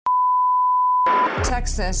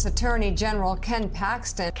Texas Attorney General Ken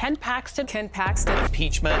Paxton. Ken Paxton. Ken Paxton.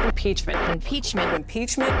 Impeachment. Impeachment. Impeachment.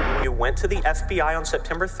 Impeachment. You went to the FBI on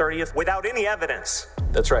September 30th without any evidence.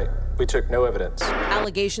 That's right. We took no evidence.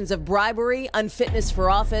 Allegations of bribery, unfitness for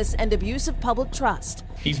office, and abuse of public trust.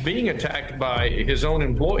 He's being attacked by his own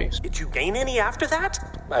employees. Did you gain any after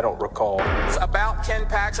that? I don't recall. It's about Ken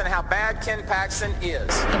Paxton and how bad Ken Paxton is.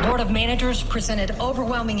 The Board of Managers presented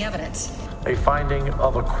overwhelming evidence. A finding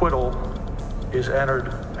of acquittal is entered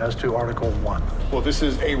as to Article 1. Well, this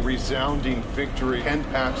is a resounding victory. Ken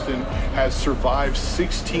Paxton has survived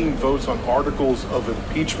 16 votes on articles of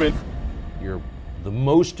impeachment. You're the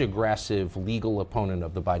most aggressive legal opponent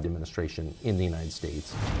of the Biden administration in the United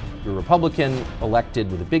States. You're a Republican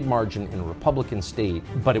elected with a big margin in a Republican state,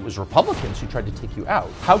 but it was Republicans who tried to take you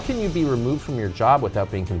out. How can you be removed from your job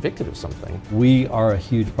without being convicted of something? We are a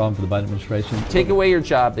huge problem for the Biden administration. Take away your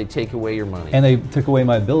job, they take away your money. And they took away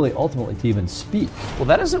my ability ultimately to even speak. Well,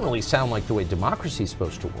 that doesn't really sound like the way democracy is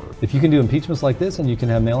supposed to work. If you can do impeachments like this and you can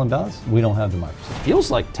have mail-in ballots, we don't have democracy. It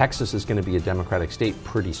feels like Texas is going to be a Democratic state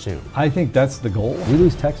pretty soon. I think that's the goal. We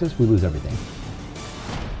lose Texas, we lose everything.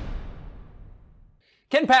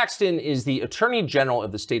 Ken Paxton is the Attorney General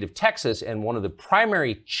of the state of Texas and one of the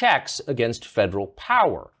primary checks against federal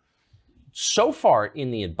power. So far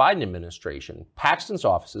in the Biden administration, Paxton's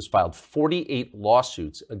office has filed 48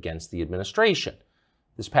 lawsuits against the administration.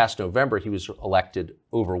 This past November, he was elected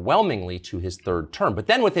overwhelmingly to his third term. But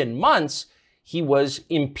then within months, he was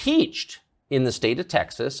impeached in the state of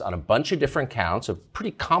Texas on a bunch of different counts, a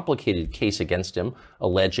pretty complicated case against him,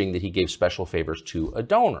 alleging that he gave special favors to a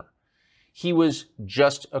donor. He was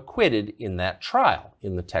just acquitted in that trial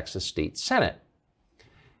in the Texas State Senate.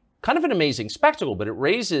 Kind of an amazing spectacle, but it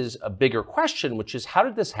raises a bigger question, which is how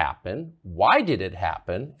did this happen? Why did it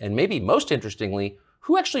happen? And maybe most interestingly,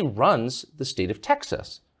 who actually runs the state of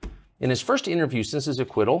Texas? In his first interview since his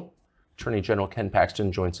acquittal, Attorney General Ken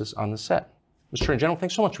Paxton joins us on the set. Mr. Attorney General,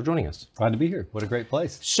 thanks so much for joining us. Glad to be here. What a great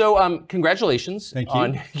place. So congratulations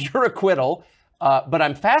on your acquittal. But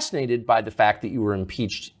I'm fascinated by the fact that you were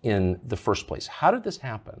impeached in the first place. How did this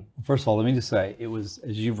happen? First of all, let me just say, it was,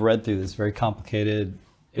 as you've read through this, very complicated.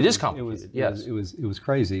 It is complicated, yes. It was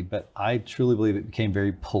crazy, but I truly believe it became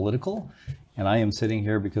very political. And I am sitting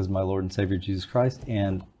here because of my Lord and Savior Jesus Christ,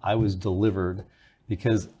 and I was delivered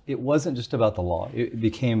because it wasn't just about the law. It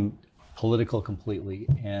became political completely,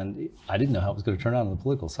 and I didn't know how it was going to turn out on the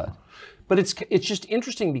political side. But it's just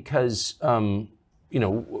interesting because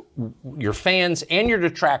your fans and your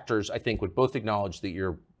detractors, I think, would both acknowledge that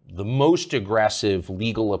you're the most aggressive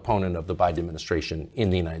legal opponent of the Biden administration in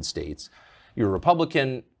the United States. You're a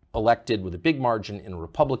Republican elected with a big margin in a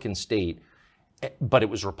Republican state, but it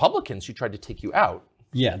was Republicans who tried to take you out.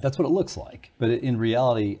 Yeah, that's what it looks like. But in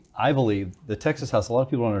reality, I believe the Texas House, a lot of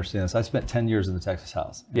people don't understand this. I spent 10 years in the Texas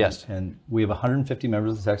House. Yes. And we have 150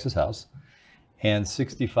 members of the Texas House, and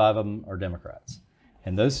 65 of them are Democrats.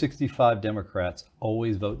 And those 65 Democrats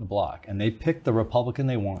always vote in block. And they pick the Republican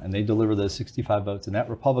they want, and they deliver those 65 votes. And that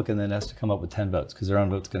Republican then has to come up with 10 votes because their own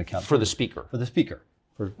vote's going to count. For the speaker. For the speaker.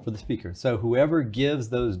 For the speaker. So whoever gives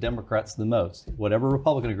those Democrats the most, whatever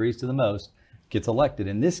Republican agrees to the most, gets elected.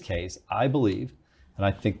 In this case, I believe, and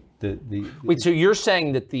I think Wait, so you're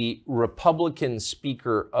saying that the Republican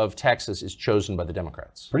Speaker of Texas is chosen by the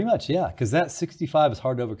Democrats? Pretty much, yeah, because that 65 is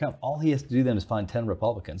hard to overcome. All he has to do then is find 10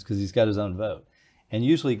 Republicans because he's got his own vote. And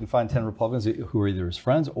usually you can find 10 Republicans who are either his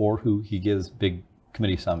friends or who he gives big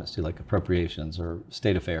committee summits to, like appropriations or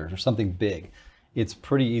state affairs or something big. It's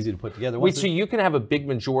pretty easy to put together. Wait, so you can have a big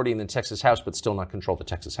majority in the Texas House but still not control the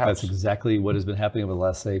Texas House? That's exactly what has been happening over the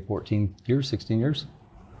last, say, 14 years, 16 years.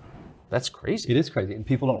 That's crazy. It is crazy. And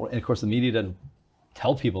people don't, and of course the media doesn't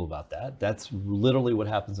tell people about that. That's literally what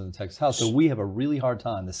happens in the Texas House. So we have a really hard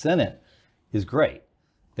time. The Senate is great.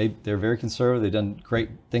 They're very conservative. They've done great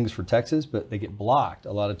things for Texas, but they get blocked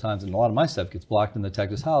a lot of times. And a lot of my stuff gets blocked in the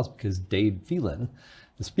Texas House because Dade Phelan,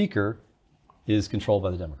 the speaker, is controlled by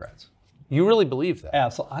the Democrats. You really believe that? Yeah,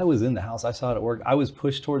 so I was in the House. I saw it at work. I was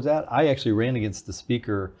pushed towards that. I actually ran against the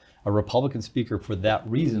speaker, a Republican speaker, for that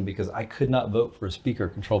reason, because I could not vote for a speaker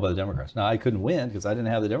controlled by the Democrats. Now, I couldn't win because I didn't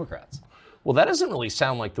have the Democrats. Well, that doesn't really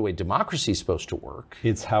sound like the way democracy is supposed to work.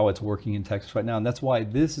 It's how it's working in Texas right now. And that's why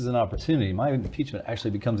this is an opportunity. My impeachment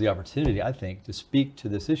actually becomes the opportunity, I think, to speak to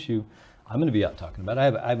this issue I'm going to be out talking about. I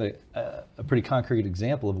have a pretty concrete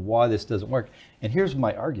example of why this doesn't work. And here's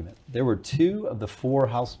my argument. There were 2 of the 4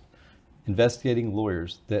 House investigating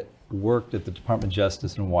lawyers that worked at the Department of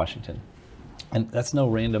Justice in Washington. And that's no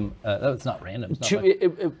random, that's not random. It's not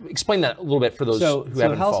Explain that a little bit for those who haven't So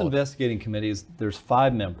the House followed. Investigating Committees, there's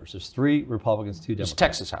 5 members. There's 3 Republicans, 2 Democrats. It's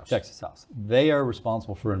Texas House. Texas House. They are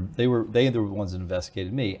responsible for, they are the ones that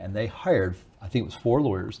investigated me, and they hired, I think it was 4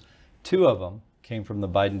 lawyers. 2 of them came from the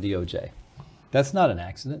Biden DOJ. That's not an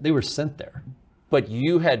accident. They were sent there. But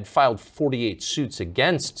you had filed 48 suits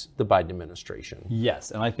against the Biden administration.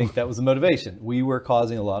 Yes, and I think that was the motivation. We were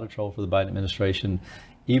causing a lot of trouble for the Biden administration.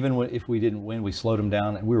 Even if we didn't win, we slowed them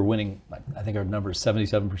down, and we were winning. I think our number is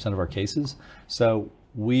 77% of our cases. So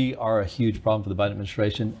we are a huge problem for the Biden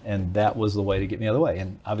administration, and that was the way to get me out of the way.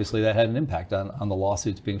 And obviously that had an impact on the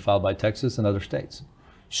lawsuits being filed by Texas and other states.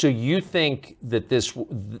 So you think that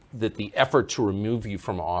that the effort to remove you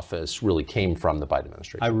from office really came from the Biden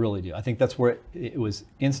administration? I really do. I think that's where it was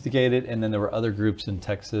instigated, and then there were other groups in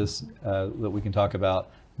Texas that we can talk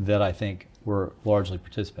about that I think were largely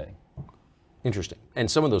participating. Interesting. And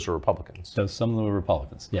some of those are Republicans. So some of them were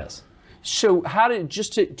Republicans, yes. So how did,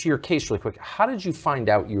 just to your case really quick, how did you find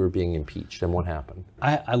out you were being impeached and what happened?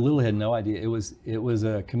 I literally had no idea. It was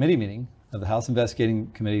a committee meeting of the House Investigating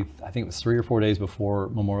Committee. I think it was 3 or 4 days before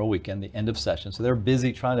Memorial Weekend, the end of session. So they're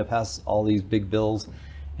busy trying to pass all these big bills,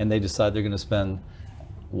 and they decide they're going to spend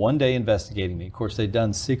 1 day investigating me. Of course, they'd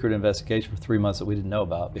done secret investigation for 3 months that we didn't know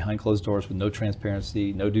about, behind closed doors with no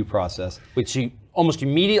transparency, no due process. Which you, almost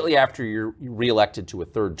immediately after you're reelected to a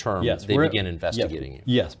 3rd term, yes, they begin investigating you.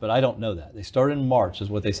 Yes, but I don't know that. They started in March, is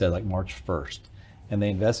what they said, like March 1st. And they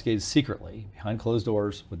investigated secretly, behind closed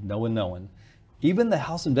doors, with no one knowing. Even the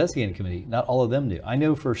House Investigating Committee, not all of them knew. I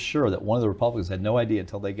know for sure that one of the Republicans had no idea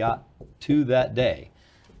until they got to that day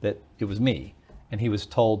that it was me. And he was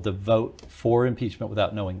told to vote for impeachment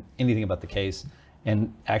without knowing anything about the case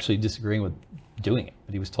and actually disagreeing with doing it.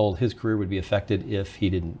 But he was told his career would be affected if he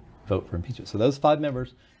didn't vote for impeachment. So those 5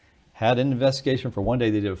 members had an investigation for 1 day.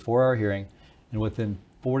 They did a 4-hour hearing. And within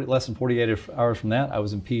less than 48 hours from that, I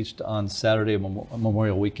was impeached on Saturday of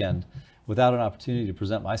Memorial Weekend without an opportunity to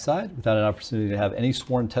present my side, without an opportunity to have any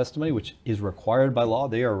sworn testimony, which is required by law.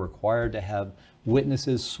 They are required to have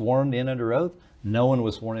witnesses sworn in under oath. No one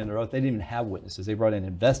was sworn in under oath. They didn't even have witnesses. They brought in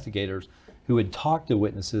investigators who had talked to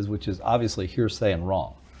witnesses, which is obviously hearsay and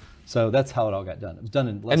wrong. So that's how it all got done. It was done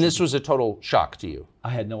in less And this was a total shock to you? I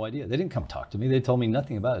had no idea. They didn't come talk to me. They told me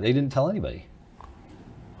nothing about it. They didn't tell anybody.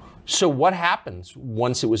 So what happens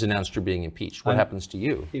once it was announced you're being impeached? What happens to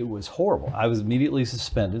you? It was horrible. I was immediately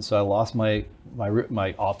suspended, so I lost my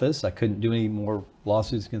office. I couldn't do any more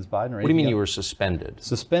lawsuits against Biden or anything. What do you mean you were suspended?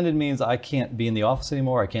 Suspended means I can't be in the office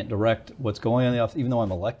anymore. I can't direct what's going on in the office, even though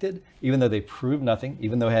I'm elected, even though they proved nothing,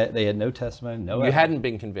 even though they had no testimony, no evidence. You hadn't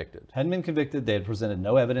been convicted? Hadn't been convicted. They had presented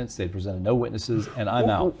no evidence. They had presented no witnesses, and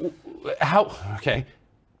I'm out. How? Okay.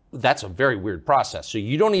 That's a very weird process. So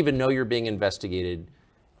you don't even know you're being investigated.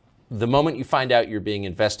 The moment you find out you're being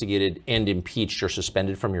investigated and impeached, you're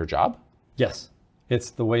suspended from your job? Yes.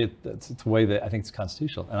 It's the way that I think it's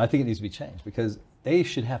constitutional. And I think it needs to be changed because they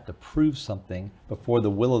should have to prove something before the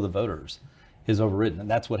will of the voters is overridden. And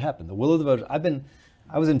that's what happened. The will of the voters,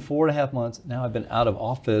 I was in 4.5 months. Now I've been out of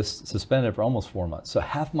office, suspended for almost 4 months. So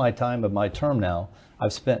half my time of my term now,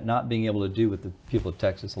 I've spent not being able to do what the people of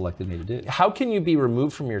Texas elected me to do. How can you be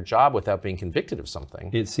removed from your job without being convicted of something?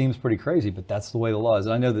 It seems pretty crazy, but that's the way the law is.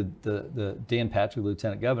 And I know that the Dan Patrick,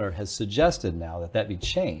 Lieutenant Governor, has suggested now that be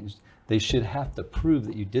changed. They should have to prove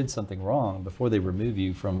that you did something wrong before they remove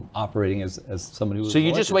you from operating as somebody who was So you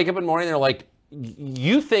elected. Just wake up in the morning and they're like,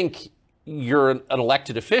 you think you're an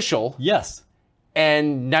elected official. Yes.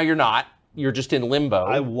 And now you're not. You're just in limbo.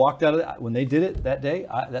 I walked out of when they did it that day,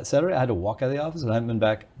 that Saturday, I had to walk out of the office, and I haven't been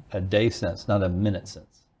back a day since, not a minute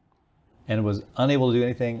since. And was unable to do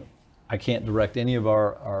anything. I can't direct any of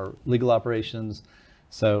our legal operations.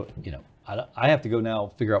 So, I have to go now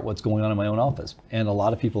figure out what's going on in my own office. And a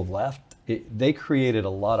lot of people have left. They created a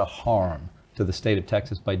lot of harm to the state of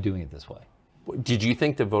Texas by doing it this way. Did you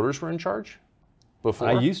think the voters were in charge before?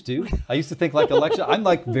 I used to think like election. I'm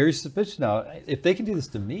like very suspicious now. If they can do this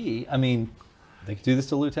to me, I mean, they could do this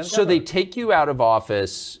to Lieutenant Governor. So they take you out of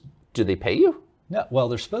office. Do they pay you? No. Well,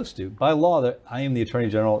 they're supposed to. By law, I am the Attorney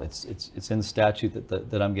General. It's in the statute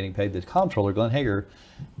that I'm getting paid. The Comptroller, Glenn Hager,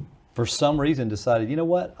 for some reason decided, you know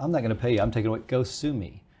what? I'm not going to pay you. I'm taking away. Go sue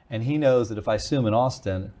me. And he knows that if I sue him in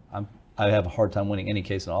Austin, I have a hard time winning any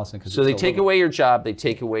case in Austin. So they take away your job. They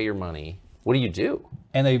take away your money. What do you do?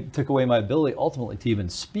 And they took away my ability ultimately to even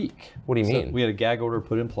speak. What do you mean? We had a gag order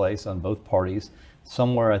put in place on both parties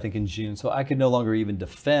somewhere, I think, in June. So I could no longer even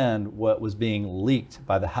defend what was being leaked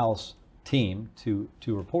by the House team to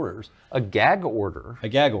reporters. A gag order? A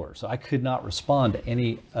gag order. So I could not respond to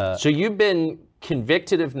any... So you've been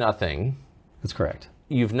convicted of nothing. That's correct.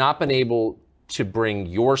 You've not been able to bring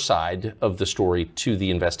your side of the story to the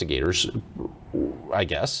investigators, I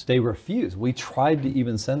guess. They refused. We tried to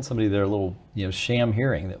even send somebody their little, sham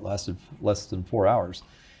hearing that lasted less than 4 hours.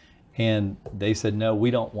 And they said, no,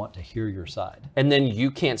 we don't want to hear your side. And then you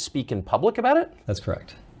can't speak in public about it? That's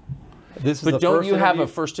correct. But don't you have a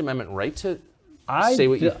First Amendment right to say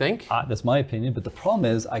what you think? That's my opinion, but the problem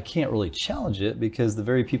is I can't really challenge it because the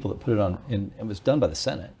very people that put it on, and it was done by the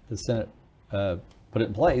Senate. The Senate put it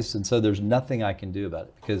in place, and so there's nothing I can do about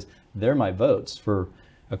it because they're my votes for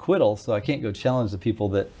acquittal, so I can't go challenge the people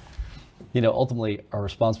that, ultimately are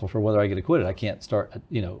responsible for whether I get acquitted. I can't start,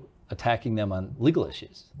 attacking them on legal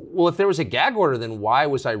issues. Well, if there was a gag order, then why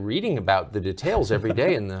was I reading about the details every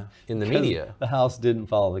day in the media? The House didn't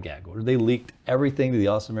follow the gag order. They leaked everything to the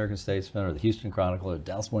Austin American-Statesman or the Houston Chronicle or the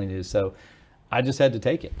Dallas Morning News, so I just had to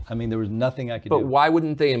take it. I mean, there was nothing I could do. But why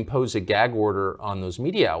wouldn't they impose a gag order on those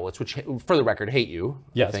media outlets, which, for the record, hate you?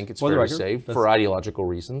 Yes, I think it's fair to say, for ideological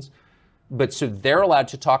reasons. But so they're allowed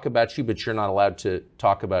to talk about you, but you're not allowed to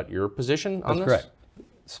talk about your position on this? That's correct.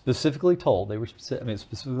 Specifically told, they were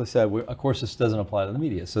specifically said, of course, this doesn't apply to the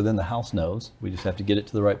media. So then the House knows. We just have to get it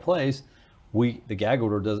to the right place. The gag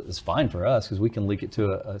order is fine for us because we can leak it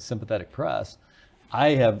to a sympathetic press.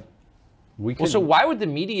 So why would the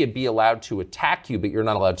media be allowed to attack you, but you're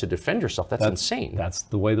not allowed to defend yourself? That's insane. That's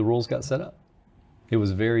the way the rules got set up. It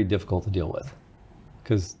was very difficult to deal with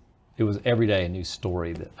because it was every day a new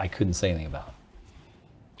story that I couldn't say anything about.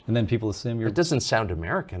 And then people assume It doesn't sound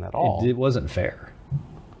American at all. It wasn't fair.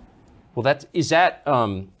 Well,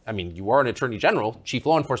 I mean, you are an attorney general, chief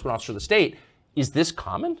law enforcement officer of the state. Is this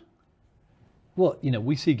common? Well,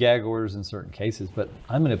 we see gag orders in certain cases, but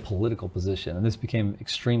I'm in a political position, and this became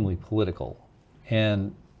extremely political.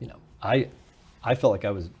 And, I felt like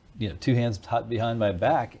I was, 2 hands tied behind my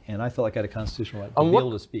back, and I felt like I had a constitutional right to be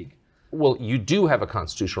able to speak. Well, you do have a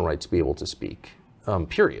constitutional right to be able to speak,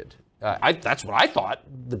 period. That's what I thought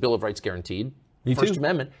the Bill of Rights guaranteed. Me too. First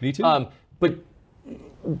Amendment. Me too. But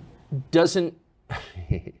doesn't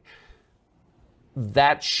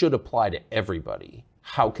that should apply to everybody?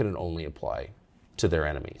 How can it only apply to their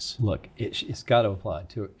enemies? Look, it's got to apply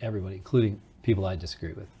to everybody, including people I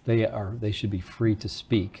disagree with. They should be free to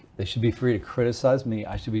speak. They should be free to criticize me.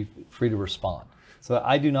 I should be free to respond. So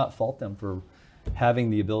I do not fault them for having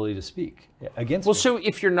the ability to speak against me. So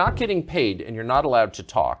if you're not getting paid and you're not allowed to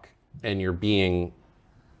talk and you're being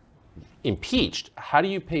impeached, how do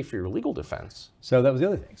you pay for your legal defense? So that was the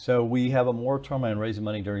other thing. So we have a moratorium on raising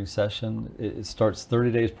money during session. It starts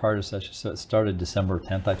 30 days prior to session. So it started December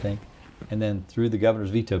 10th, I think. And then through the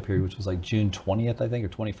governor's veto period, which was like June 20th, I think, or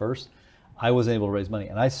 21st, I was able to raise money.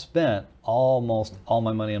 And I spent almost all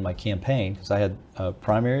my money on my campaign because I had a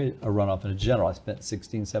primary, a runoff, and a general. I spent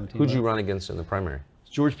 16, 17 Who'd you run against in the primary?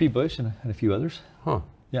 George P. Bush and a few others. Huh.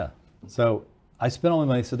 Yeah. So I spent all my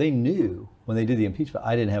money. So they knew when they did the impeachment,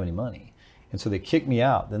 I didn't have any money. And so they kicked me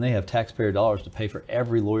out. Then they have taxpayer dollars to pay for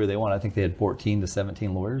every lawyer they want. I think they had 14 to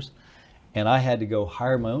 17 lawyers. And I had to go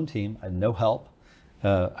hire my own team. I had no help.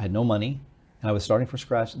 I had no money. And I was starting from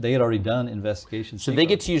scratch. They had already done investigations. So they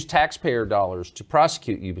get to use taxpayer dollars to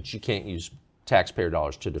prosecute you, but you can't use taxpayer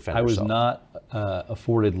dollars to defend yourself. I was not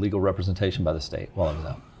afforded legal representation by the state while I was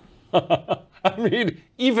out. I mean,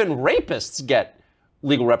 even rapists get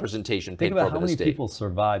legal representation paid for by the state. Think about how many people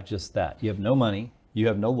survive just that. You have no money. You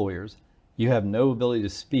have no lawyers. You have no ability to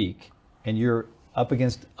speak, and you're up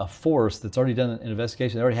against a force that's already done an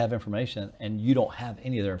investigation. They already have information, and you don't have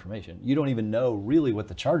any of their information. You don't even know really what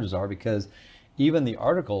the charges are because even the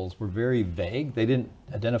articles were very vague. They didn't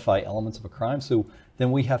identify elements of a crime. So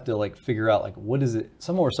then we have to figure out what is it?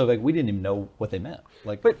 Some were so vague we didn't even know what they meant.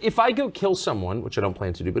 But if I go kill someone, which I don't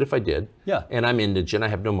plan to do, but if I did, yeah, and I'm indigent, I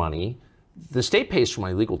have no money. The state pays for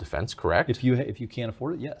my legal defense, correct? If you can't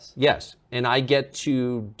afford it, yes. Yes, and I get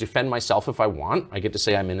to defend myself if I want. I get to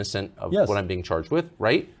say I'm innocent of what I'm being charged with,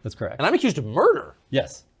 right? That's correct. And I'm accused of murder.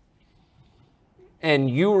 Yes. And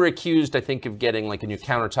you were accused, I think, of getting a new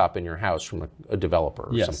countertop in your house from a developer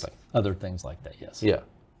or something. Other things like that, yes. Yeah.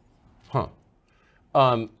 Huh.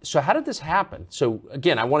 So how did this happen? So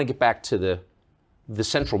again, I want to get back to the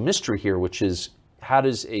central mystery here, which is how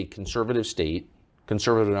does a conservative state,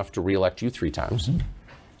 conservative enough to reelect you 3 times,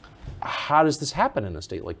 how does this happen in a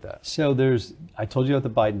state like that? So I told you about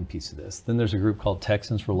the Biden piece of this. Then there's a group called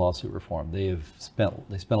Texans for Lawsuit Reform. They spent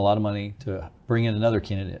a lot of money to bring in another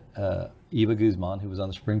candidate, Eva Guzman, who was on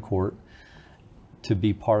the Supreme Court, to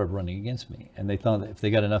be part of running against me. And they thought that if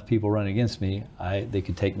they got enough people running against me, they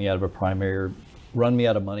could take me out of a primary or run me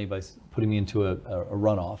out of money by putting me into a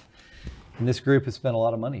runoff. And this group has spent a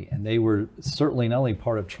lot of money, and they were certainly not only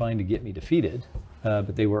part of trying to get me defeated,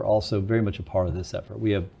 but they were also very much a part of this effort.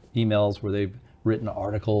 We have emails where they've written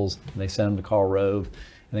articles and they send them to Karl Rove,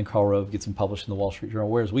 and then Karl Rove gets them published in the Wall Street Journal,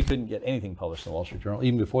 whereas we couldn't get anything published in the Wall Street Journal.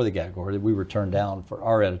 Even before the gag order, we were turned down for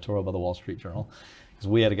our editorial by the Wall Street Journal, because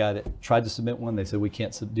we had a guy that tried to submit one. They said, we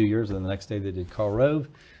can't do yours, and then the next day they did Karl Rove.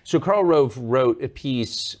 So Karl Rove wrote a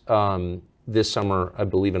piece this summer, I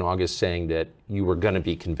believe in August, saying that you were going to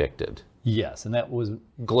be convicted. Yes, and that was...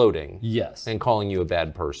 Gloating. Yes. And calling you a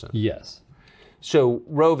bad person. Yes. So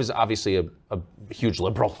Rove is obviously a huge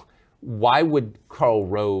liberal. Why would Karl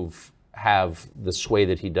Rove have the sway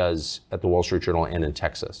that he does at the Wall Street Journal and in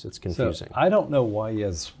Texas? It's confusing. So I don't know why he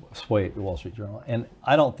has sway at the Wall Street Journal, and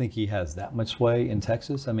I don't think he has that much sway in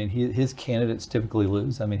Texas. I mean, his candidates typically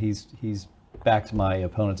lose. I mean, he's backed my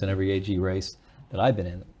opponents in every AG race that I've been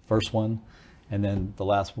in. First one, and then the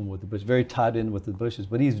last one with the Bush. Very tied in with the Bushes,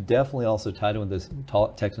 but he's definitely also tied in with this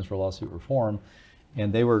Texans for Lawsuit Reform,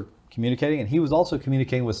 and they were communicating, and he was also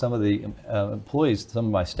communicating with some of the employees, some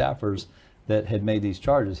of my staffers that had made these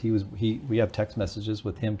charges. We have text messages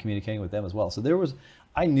with him communicating with them as well. So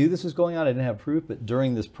I knew this was going on. I didn't have proof, but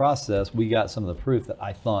during this process, we got some of the proof that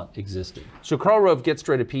I thought existed. So Karl Rove gets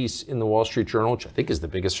to write a piece in the Wall Street Journal, which I think is the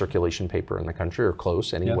biggest circulation paper in the country, or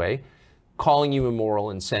close anyway, calling you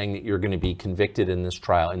immoral and saying that you're going to be convicted in this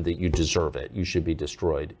trial and that you deserve it. You should be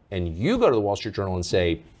destroyed. And you go to the Wall Street Journal and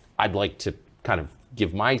say, I'd like to kind of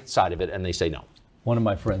give my side of it, and they say no. One of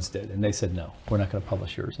my friends did, and they said, no, we're not going to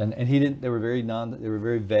publish yours. And he didn't. They were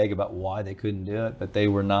very vague about why they couldn't do it, but they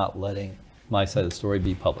were not letting my side of the story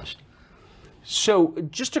be published. So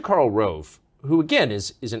just to Karl Rove, who again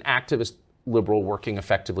is an activist liberal working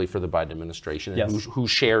effectively for the Biden administration, and yes, who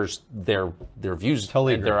shares their views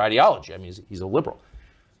totally and their ideology. I mean, he's a liberal,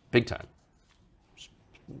 big time.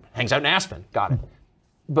 Hangs out in Aspen, got it.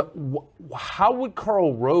 But how would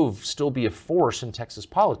Karl Rove still be a force in Texas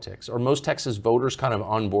politics? Are most Texas voters kind of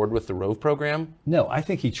on board with the Rove program? No, I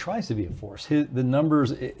think he tries to be a force. The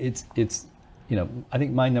numbers, it's I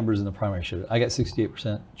think my numbers in the primary showed it. I got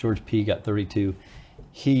 68%. George P. got 32%.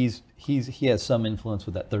 He has some influence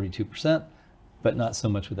with that 32%, but not so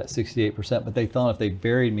much with that 68%. But they thought if they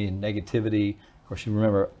buried me in negativity, of course, you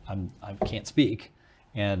remember I can't speak,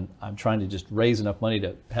 and I'm trying to just raise enough money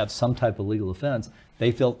to have some type of legal defense.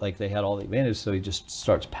 They felt like they had all the advantage, so he just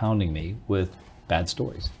starts pounding me with bad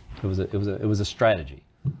stories. It was a strategy.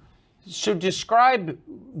 So describe,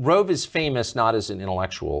 Rove is famous not as an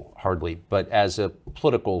intellectual, hardly, but as a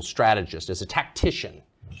political strategist, as a tactician.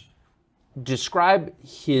 Describe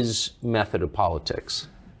his method of politics.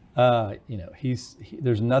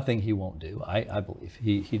 There's nothing he won't do, I believe.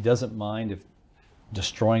 He doesn't mind if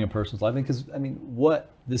destroying a person's life, because what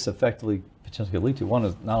this effectively potentially could lead to, one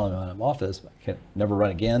is not only am I out of office, I can never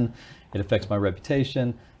run again. It affects my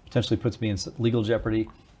reputation, potentially puts me in legal jeopardy.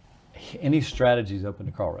 Any strategy is open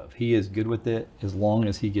to Karl Rove. He is good with it as long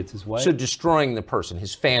as he gets his way. So destroying the person,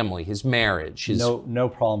 his family, his marriage, no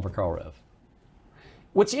problem for Karl Rove.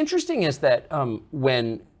 What's interesting is that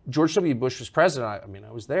when George W. Bush was president,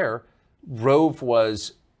 I was there, Rove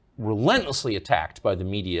was relentlessly attacked by the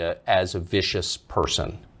media as a vicious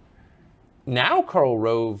person. Now Karl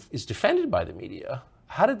Rove is defended by the media.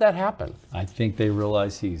 How did that happen? I think they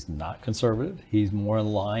realize he's not conservative. He's more in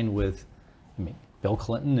line with, Bill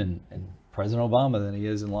Clinton and President Obama than he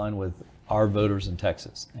is in line with our voters in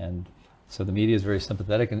Texas. And so the media is very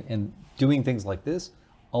sympathetic, and doing things like this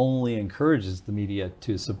only encourages the media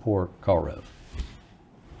to support Karl Rove.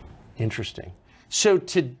 Interesting. So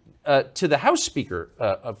to the House Speaker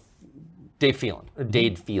of Dade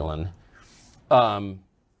Phelan,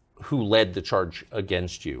 who led the charge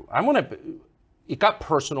against you, it got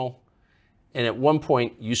personal, and at one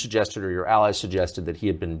point you suggested, or your allies suggested, that he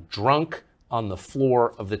had been drunk on the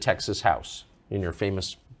floor of the Texas House in your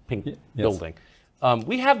famous pink building.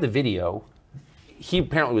 We have the video. He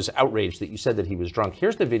apparently was outraged that you said that he was drunk.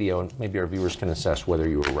 Here's the video, and maybe our viewers can assess whether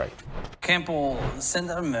you were right. Campbell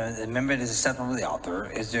sent an amendment. The amendment is acceptable to the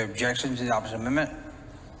author. Is there objection to the opposite amendment?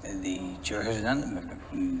 The chair has none. The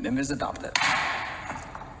amendment is adopted.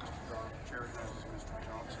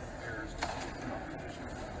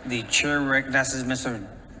 The chair recognizes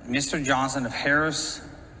Mr. Johnson of Harris.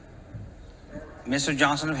 Mr.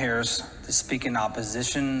 Johnson of Harris to speak in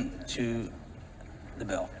opposition to the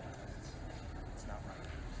bill.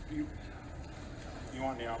 You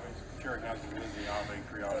want Niave? Chair recognizes Ms. Niave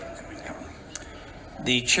Criado to speak.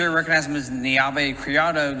 The chair recognizes Ms. Niave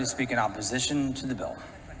Criado to speak in opposition to the bill.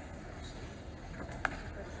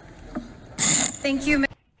 Thank you.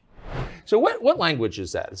 So what language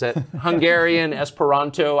is that? Is that Hungarian,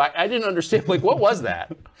 Esperanto? I didn't understand. What was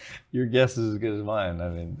that? Your guess is as good as mine.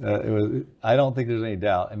 I don't think there's any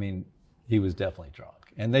doubt. He was definitely drunk.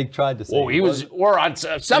 And they tried to say... Well, he was, or on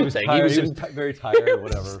something. He was very tired or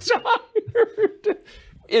whatever. Tired.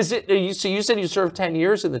 Is it, so you said you served 10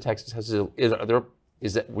 years in the Texas House.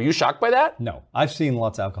 Were you shocked by that? No. I've seen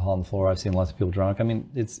lots of alcohol on the floor. I've seen lots of people drunk. I mean,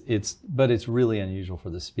 but it's really unusual for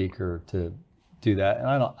the speaker to do that. And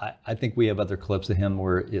I think we have other clips of him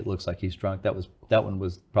where it looks like he's drunk. That one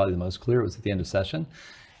was probably the most clear. It was at the end of session.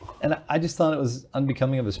 And I just thought it was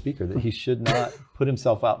unbecoming of a speaker that he should not put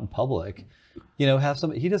himself out in public. Have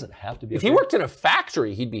somebody, he doesn't have to be. If he worked in a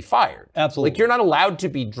factory, he'd be fired. Absolutely. Like, you're not allowed to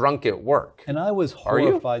be drunk at work. And I was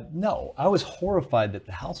horrified. Are you? No, I was horrified that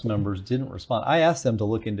the House members didn't respond. I asked them to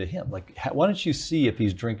look into him. Like, why don't you see if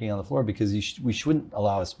he's drinking on the floor? Because we shouldn't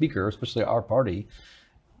allow a speaker, especially our party,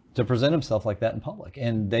 to present himself like that in public.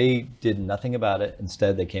 And they did nothing about it.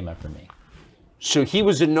 Instead, they came after me. So he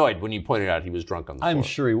was annoyed when you pointed out he was drunk on the floor. I'm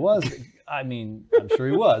sure he was. I'm sure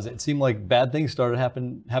he was. It seemed like bad things started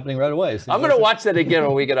happening right away. I'm going to watch that again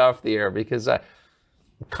when we get off the air, because I'm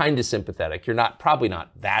kind of sympathetic. You're probably not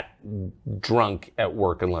that drunk at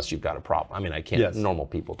work unless you've got a problem. I mean, I can't. Yes. Normal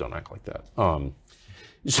people don't act like that.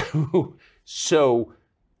 So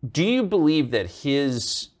do you believe that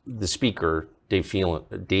the speaker, Dave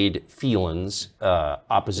Phelan's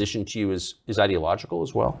opposition to you is ideological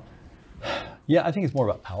as well? Yeah, I think it's more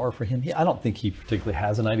about power for him. I don't think he particularly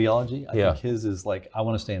has an ideology. I think his is like, I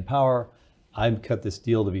want to stay in power. I've cut this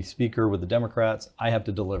deal to be speaker with the Democrats. I have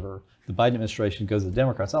to deliver. The Biden administration goes to the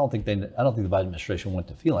Democrats. I don't think the Biden administration went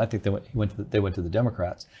to Phelan. I think they went to the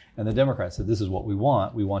Democrats, and the Democrats said, "This is what we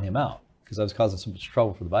want. We want him out," because I was causing so much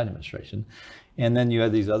trouble for the Biden administration. And then you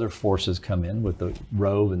had these other forces come in with the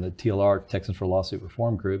Rove and the TLR, Texans for Lawsuit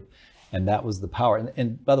Reform group, and that was the power.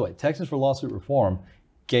 And by the way, Texans for Lawsuit Reform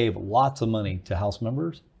gave lots of money to House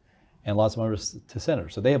members and lots of members to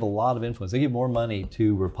senators. So they have a lot of influence. They give more money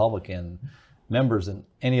to Republican members than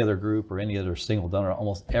any other group or any other single donor.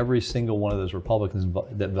 Almost every single one of those Republicans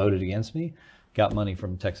that voted against me got money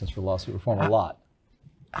from Texans for Lawsuit Reform, a lot.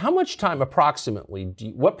 How much time approximately,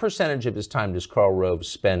 what percentage of his time does Karl Rove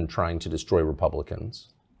spend trying to destroy Republicans?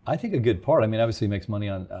 I think a good part. I mean, obviously he makes money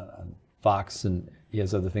on Fox and he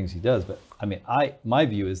has other things he does. But I mean, my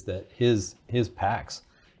view is that his PACs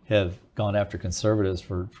have gone after conservatives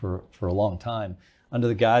for a long time under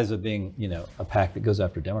the guise of being, a PAC that goes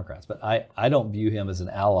after Democrats. But I don't view him as an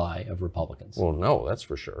ally of Republicans. Well, no, that's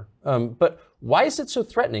for sure. But why is it so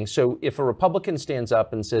threatening? So if a Republican stands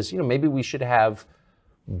up and says, maybe we should have,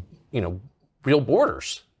 real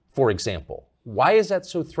borders, for example, why is that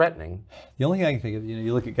so threatening? The only thing I can think of,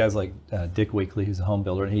 you look at guys like Dick Weakley, who's a home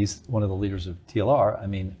builder, and he's one of the leaders of TLR. I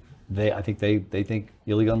mean, I think they think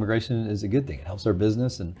illegal immigration is a good thing. It helps their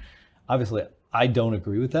business. And obviously, I don't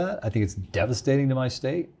agree with that. I think it's devastating to my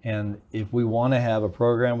state. And if we want to have a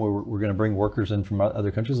program where we're going to bring workers in from other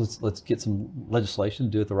countries, let's get some legislation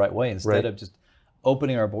to do it the right way instead of just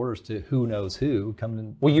opening our borders to who knows who coming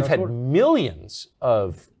in. Well, you've had millions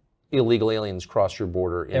of illegal aliens cross your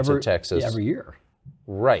border into Texas. Every year.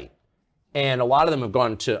 Right. And a lot of them have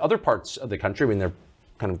gone to other parts of the country. I mean, they're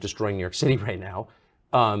kind of destroying New York City right now.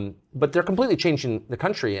 But they're completely changing the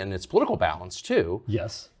country and its political balance, too.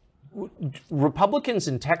 Yes. Republicans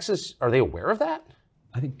in Texas, are they aware of that?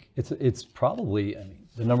 I think it's probably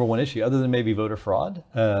the number one issue, other than maybe voter fraud.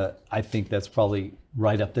 I think that's probably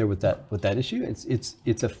right up there with that issue.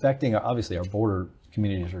 It's affecting obviously our border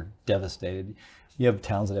communities are devastated. You have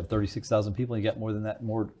towns that have 36,000 people, and you got more than that,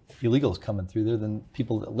 more illegals coming through there than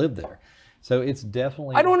people that live there. So it's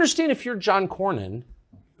definitely. I don't understand if you're John Cornyn,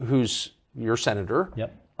 who's your senator.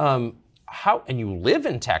 Yep. And you live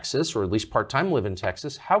in Texas, or at least part-time live in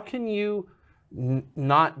Texas, how can you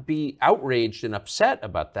not be outraged and upset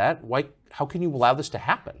about that? How can you allow this to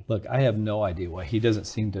happen? Look, I have no idea why he doesn't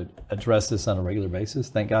seem to address this on a regular basis.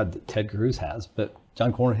 Thank God that Ted Cruz has, but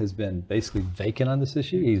John Cornyn has been basically vacant on this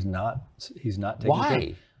issue. He's not taking.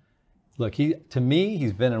 Why? Look, to me,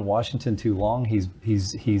 he's been in Washington too long. He's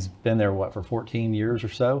been there for 14 years or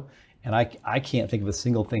so. And I can't think of a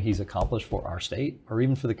single thing he's accomplished for our state or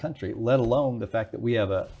even for the country, let alone the fact that we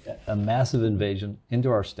have a massive invasion into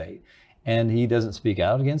our state. And he doesn't speak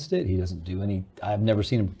out against it. He doesn't do any. I've never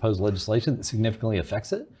seen him propose legislation that significantly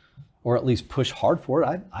affects it, or at least push hard for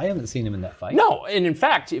it. I haven't seen him in that fight. No, and in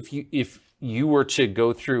fact, if you were to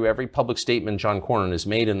go through every public statement John Cornyn has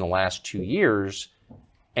made in the last 2 years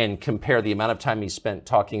and compare the amount of time he spent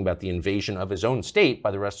talking about the invasion of his own state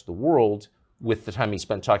by the rest of the world with the time he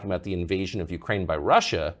spent talking about the invasion of Ukraine by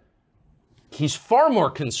Russia, he's far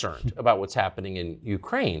more concerned about what's happening in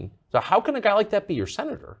Ukraine. So how can a guy like that be your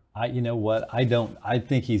senator? You know what? I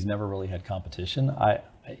think he's never really had competition. Why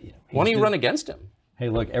don't you run against him? Hey,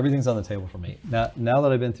 look, everything's on the table for me. Now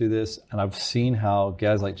that I've been through this and I've seen how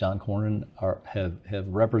guys like John Cornyn have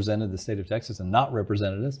represented the state of Texas and not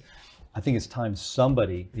represented us, I think it's time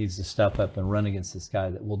somebody needs to step up and run against this guy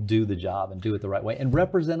that will do the job and do it the right way and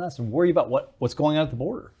represent us and worry about what's going on at the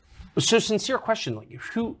border. So, sincere question, like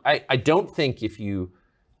I don't think if you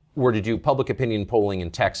were to do public opinion polling in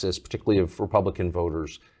Texas, particularly of Republican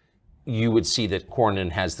voters, you would see that Cornyn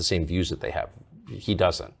has the same views that they have. He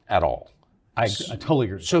doesn't at all. I totally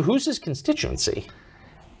agree. So who's his constituency?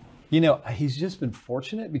 You know, he's just been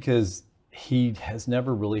fortunate because he has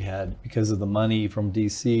never really had, because of the money from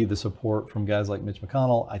DC, the support from guys like Mitch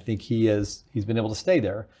McConnell, I think he's been able to stay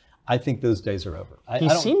there. I think those days are over. He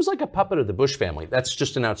seems like a puppet of the Bush family. That's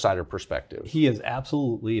just an outsider perspective. He is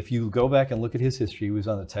absolutely, if you go back and look at his history, he was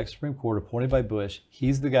on the Texas Supreme Court appointed by Bush.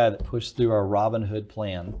 He's the guy that pushed through our Robin Hood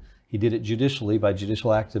plan. He did it judicially by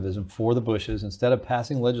judicial activism for the Bushes instead of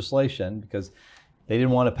passing legislation, because they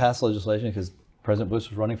didn't want to pass legislation because President Bush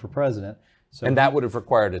was running for president. So and that would have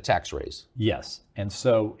required a tax raise. Yes. And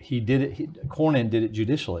so he did it, Cornyn did it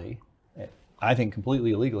judicially, I think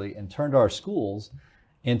completely illegally, and turned our schools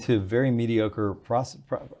into very mediocre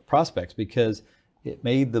prospects, because it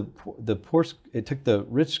made the poor, it took the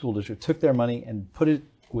rich school district, took their money and put it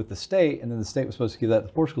with the state, and then the state was supposed to give that to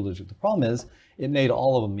the poor school district. The problem is it made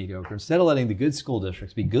all of them mediocre. Instead of letting the good school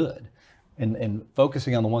districts be good and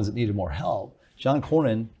focusing on the ones that needed more help, John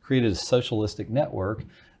Cornyn created a socialistic network,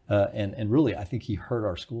 and really, I think he hurt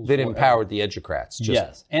our schools. That empowered the educrats.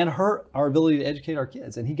 Yes, and hurt our ability to educate our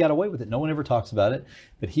kids. And he got away with it. No one ever talks about it,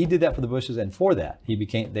 but he did that for the Bushes, and for that,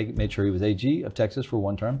 they made sure he was AG of Texas for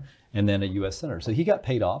one term, and then a U.S. Senator. So he got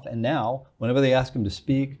paid off, and now, whenever they ask him to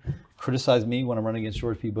speak, criticize me when I'm running against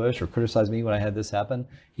George P. Bush, or criticize me when I had this happen,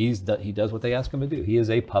 he does what they ask him to do. He is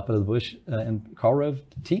a puppet of the Bush and Karl Rove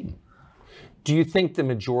team. Do you think the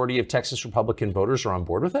majority of Texas Republican voters are on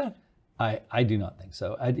board with that? I do not think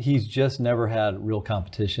so. He's just never had real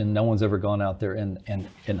competition. No one's ever gone out there and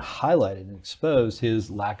highlighted and exposed his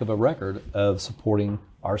lack of a record of supporting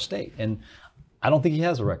our state. And I don't think he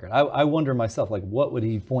has a record. I wonder myself, like, what would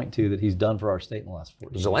he point to that he's done for our state in the last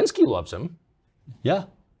 40 years? Zelensky loves him. Yeah,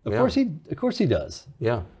 of course he does.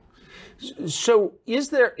 Yeah. So is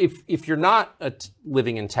there, if you're not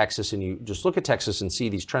living in Texas and you just look at Texas and see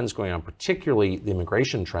these trends going on, particularly the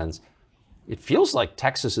immigration trends, it feels like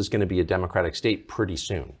Texas is going to be a Democratic state pretty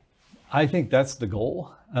soon. I think that's the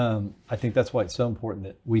goal. I think that's why it's so important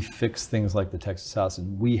that we fix things like the Texas House,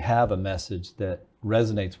 and we have a message that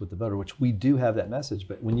resonates with the voter, which we do have that message.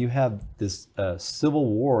 But when you have this civil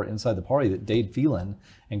war inside the party that Dade Phelan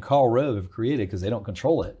and Karl Rove have created because they don't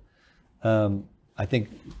control it, I think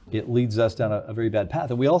it leads us down a very bad path.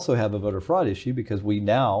 And we also have a voter fraud issue because we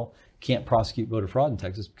now can't prosecute voter fraud in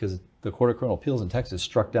Texas because the Court of Criminal Appeals in Texas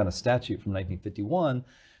struck down a statute from 1951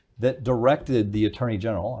 that directed the Attorney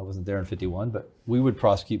General, I wasn't there in 51, but we would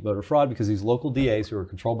prosecute voter fraud because these local DAs who are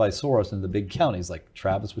controlled by Soros in the big counties like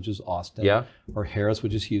Travis, which is Austin, or Harris,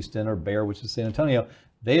 which is Houston, or Bear, which is San Antonio,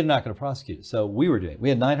 they're not going to prosecute it. So we were doing it. We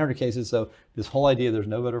had 900 cases, so this whole idea there's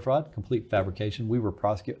no voter fraud, complete fabrication. We were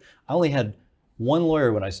prosecuting. I only had one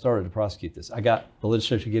lawyer when I started to prosecute this. I got the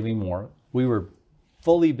legislature to give me more. We were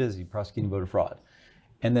fully busy prosecuting voter fraud.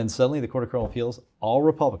 And then suddenly the Court of Criminal Appeals, all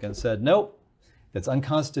Republicans, said, nope, it's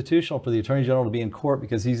unconstitutional for the Attorney General to be in court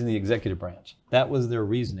because he's in the executive branch. That was their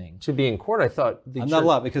reasoning. To be in court, I thought... I'm not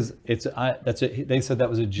allowed because they said that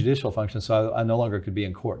was a judicial function, so I no longer could be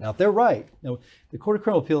in court. Now, if they're right, the Court of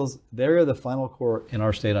Criminal Appeals, they're the final court in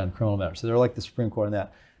our state on criminal matters. So they're like the Supreme Court on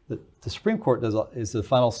that. The Supreme Court is the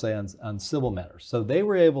final say on civil matters. So they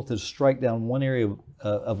were able to strike down one area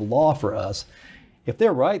of law for us. If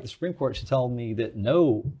they're right, the Supreme Court should tell me that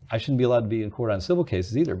no, I shouldn't be allowed to be in court on civil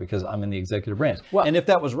cases either because I'm in the executive branch. Well, and if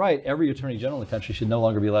that was right, every Attorney General in the country should no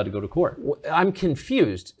longer be allowed to go to court. I'm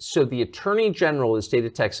confused. So the Attorney General of the state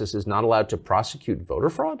of Texas is not allowed to prosecute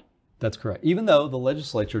voter fraud? That's correct. Even though the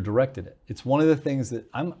legislature directed it. It's one of the things that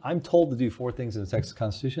I'm told to do 4 things in the Texas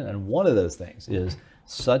Constitution, and one of those things is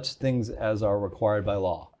such things as are required by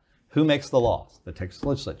law. Who makes the laws? The Texas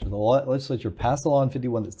legislature. The legislature passed a law in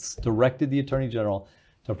 51 that directed the Attorney General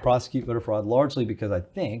to prosecute voter fraud, largely because I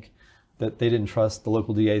think that they didn't trust the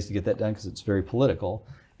local DAs to get that done because it's very political.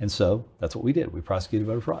 And so that's what we did. We prosecuted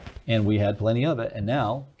voter fraud. And we had plenty of it. And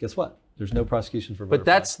now, guess what? There's no prosecution for voter fraud. But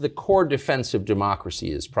that's the core defense of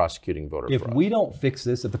democracy is prosecuting voter fraud. If we don't fix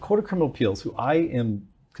this, if the Court of Criminal Appeals, who I am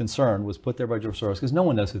concerned was put there by George Soros, because no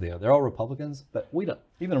one knows who they are. They're all Republicans, but we don't.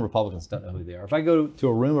 Even Republicans don't know who they are. If I go to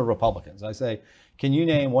a room of Republicans and I say, can you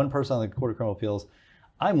name one person on the Court of Criminal Appeals?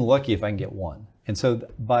 I'm lucky if I can get one. And so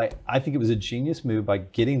I think it was a genius move by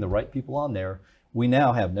getting the right people on there. We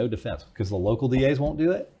now have no defense because the local DAs won't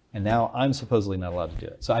do it, and now I'm supposedly not allowed to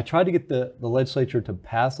do it. So I tried to get the legislature to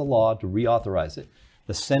pass a law to reauthorize it.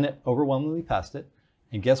 The Senate overwhelmingly passed it.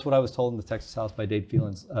 And guess what I was told in the Texas House by Dave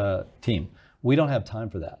Phelan's team? We don't have time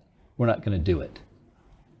for that. We're not going to do it.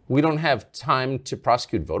 We don't have time to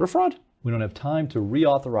prosecute voter fraud? We don't have time to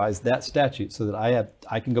reauthorize that statute so that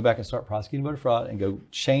I can go back and start prosecuting voter fraud and go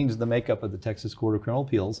change the makeup of the Texas Court of Criminal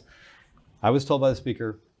Appeals. I was told by the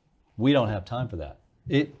Speaker, we don't have time for that.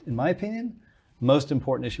 It, in my opinion, most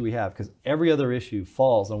important issue we have, because every other issue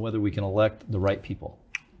falls on whether we can elect the right people.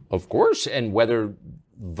 Of course, and whether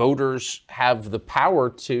voters have the power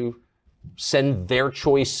to send their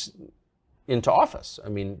choice into office. I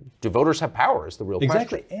mean, do voters have power is the real question.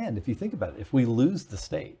 Exactly, and if you think about it, if we lose the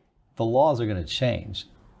state, the laws are going to change.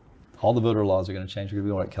 All the voter laws are going to change. We're going to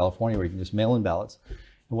be going like California where you can just mail in ballots.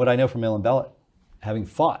 And what I know from mail-in ballot, having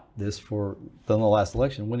fought this for the last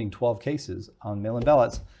election, winning 12 cases on mail-in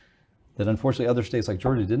ballots that unfortunately other states like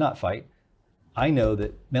Georgia did not fight, I know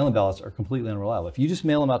that mail-in ballots are completely unreliable. If you just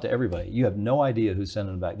mail them out to everybody, you have no idea who's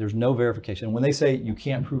sending them back. There's no verification. And when they say you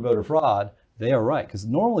can't prove voter fraud, they are right. Because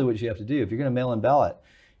normally what you have to do, if you're going to mail in ballot,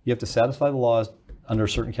 you have to satisfy the laws under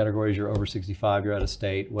certain categories. You're over 65, you're out of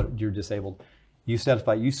state, you're disabled. You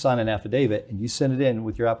sign an affidavit and you send it in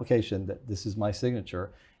with your application that this is my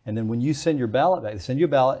signature. And then when you send your ballot back, they send you a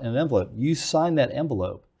ballot in an envelope. You sign that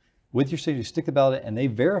envelope with your signature, you stick the ballot in, and they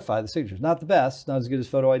verify the signatures. Not the best, not as good as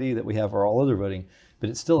photo ID that we have for all other voting, but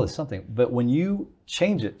it still is something. But when you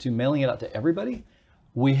change it to mailing it out to everybody,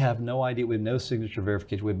 we have no idea. We have no signature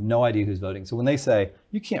verification. We have no idea who's voting. So when they say,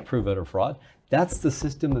 you can't prove voter fraud, that's the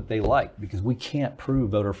system that they like, because we can't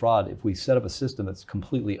prove voter fraud if we set up a system that's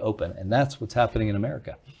completely open. And that's what's happening in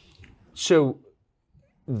America. So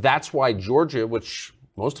that's why Georgia, which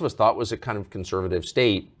most of us thought was a kind of conservative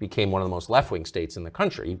state, became one of the most left-wing states in the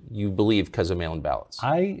country, you believe, because of mail-in ballots.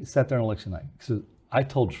 I sat there on election night. So I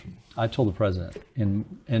told the president in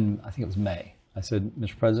I think it was May, I said,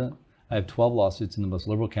 Mr. President, I have 12 lawsuits in the most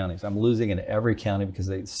liberal counties. I'm losing in every county because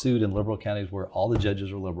they sued in liberal counties where all the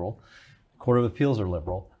judges are liberal. Court of Appeals are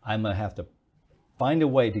liberal. I'm going to have to find a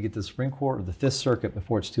way to get to the Supreme Court or the Fifth Circuit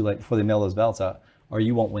before it's too late, before they mail those ballots out, or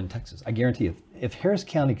you won't win Texas. I guarantee you, if Harris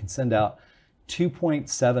County can send out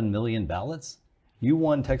 2.7 million ballots, you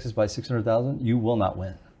won Texas by 600,000, you will not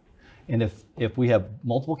win. And if we have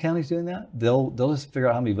multiple counties doing that, they'll just figure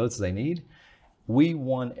out how many votes they need. We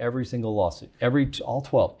won every single lawsuit, all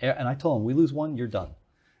 12. And I told him, we lose one, you're done.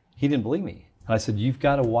 He didn't believe me. And I said, you've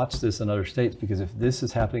got to watch this in other states, because if this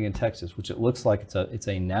is happening in Texas, which it looks like it's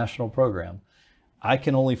a national program, I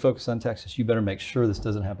can only focus on Texas. You better make sure this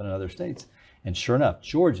doesn't happen in other states. And sure enough,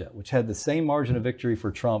 Georgia, which had the same margin of victory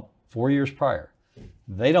for Trump 4 years prior,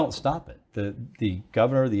 they don't stop it. The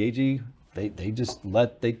governor, the AG,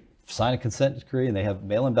 they sign a consent decree, and they have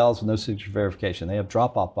mail-in ballots with no signature verification. They have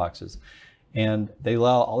drop-off boxes, and they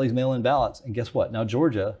allow all these mail-in ballots. And guess what? Now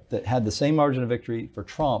Georgia, that had the same margin of victory for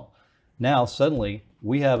Trump, now suddenly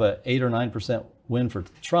we have a 8 or 9% win for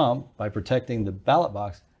Trump by protecting the ballot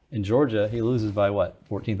box. In Georgia, he loses by what,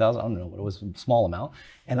 14,000? I don't know, but it was a small amount.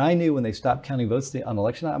 And I knew when they stopped counting votes on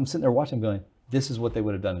election night, I'm sitting there watching going, this is what they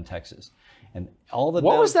would have done in Texas. And all the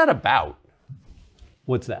What was that about?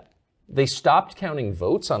 What's that? They stopped counting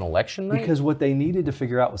votes on election night? Because what they needed to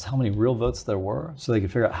figure out was how many real votes there were, so they could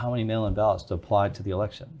figure out how many mail-in ballots to apply to the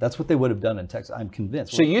election. That's what they would have done in Texas, I'm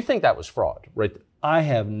convinced. So you think that was fraud, right? I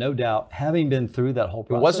have no doubt, having been through that whole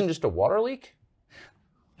process. It wasn't just a water leak?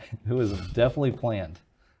 It was definitely planned.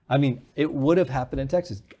 I mean, it would have happened in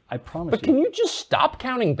Texas, I promise you. But can you just stop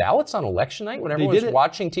counting ballots on election night when everyone's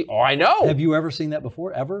watching TV? Oh, I know. Have you ever seen that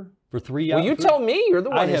before, ever? For 3 hours? Well, you tell me. You're the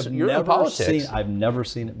one who's in politics. I've never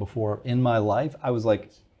seen it before in my life. I was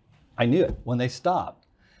like, I knew it when they stopped.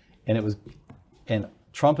 And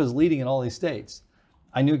Trump is leading in all these states.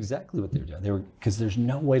 I knew exactly what they were doing. Because there's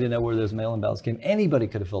no way to know where those mail-in ballots came. Anybody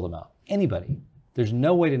could have filled them out. Anybody. There's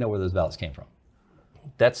no way to know where those ballots came from.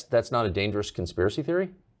 That's not a dangerous conspiracy theory?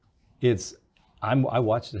 I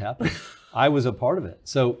watched it happen. I was a part of it.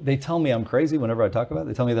 So they tell me I'm crazy whenever I talk about it.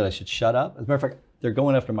 They tell me that I should shut up. As a matter of fact, they're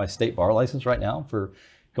going after my state bar license right now for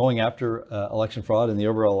going after election fraud in the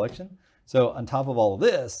overall election. So on top of all of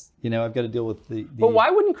this, I've got to deal with the But why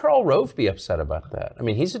wouldn't Karl Rove be upset about that? I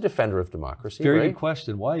mean, he's a defender of democracy, Very right? good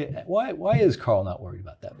question. Why is Karl not worried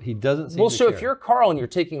about that? He doesn't seem to so care. If you're Karl and you're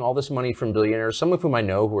taking all this money from billionaires, some of whom I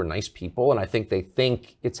know who are nice people, and I think they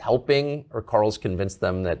think it's helping, or Karl's convinced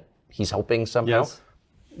them that he's helping somehow. Yes.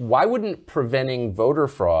 Why wouldn't preventing voter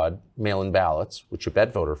fraud, mail-in ballots, which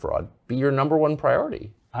abet voter fraud, be your number one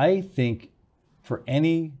priority? I think for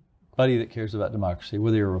any anybody that cares about democracy,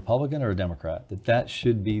 whether you're a Republican or a Democrat, that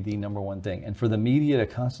should be the number one thing. And for the media to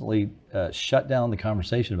constantly shut down the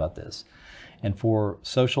conversation about this, and for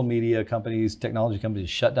social media companies, technology companies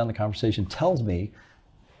to shut down the conversation, tells me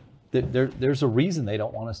that there's a reason they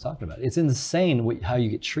don't want us talking about it. It's insane how you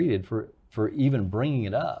get treated for even bringing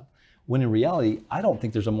it up, when in reality, I don't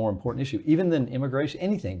think there's a more important issue, even than immigration,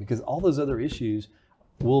 anything, because all those other issues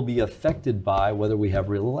will be affected by whether we have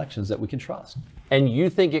real elections that we can trust. And you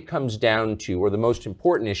think it comes down to, or the most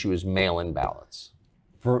important issue is mail-in ballots?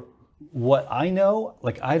 For what I know,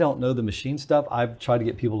 like, I don't know the machine stuff. I've tried to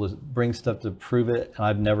get people to bring stuff to prove it, and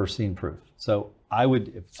I've never seen proof. So I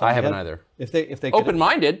would, if I haven't either. If they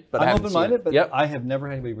open-minded, but I'm open-minded, but I have never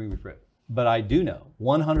had anybody bring me proof. But I do know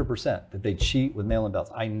 100% that they cheat with mail-in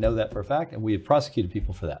ballots. I know that for a fact, and we have prosecuted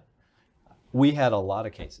people for that. We had a lot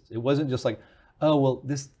of cases. It wasn't just like, oh, well,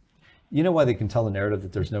 this, you know why they can tell the narrative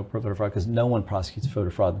that there's no voter fraud? Because no one prosecutes voter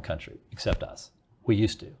fraud in the country except us. We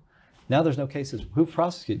used to. Now there's no cases. Who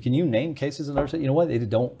prosecutes? Can you name cases in our state? You know what? They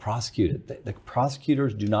don't prosecute it. The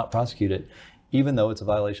prosecutors do not prosecute it, even though it's a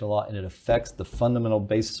violation of law and it affects the fundamental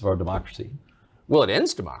basis of our democracy. Well, it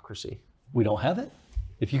ends democracy. We don't have it.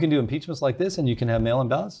 If you can do impeachments like this and you can have mail-in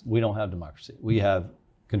ballots, we don't have democracy. We have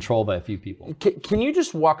control by a few people. Can you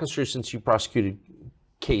just walk us through, since you prosecuted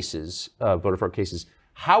cases, voter fraud cases,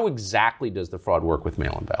 how exactly does the fraud work with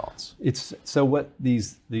mail-in ballots? It's so what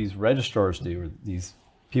these registrars do, or these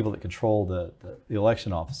people that control the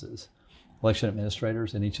election offices, election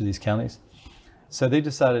administrators in each of these counties. So they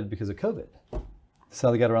decided, because of COVID, that's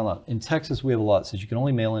how they got around that. In Texas, we have a law that says you can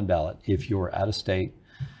only mail in ballot if you're out of state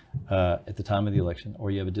at the time of the election,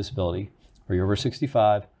 or you have a disability, or you're over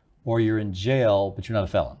 65, or you're in jail, but you're not a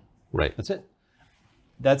felon. Right. That's it.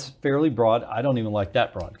 That's fairly broad. I don't even like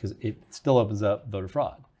that broad, because it still opens up voter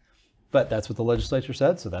fraud. But that's what the legislature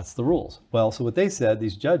said, so that's the rules. Well, so what they said,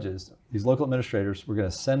 these judges, these local administrators, were going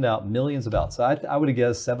to send out millions of ballots. So I would have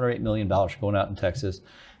guessed $7 or $8 million going out in Texas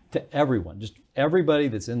to everyone, just everybody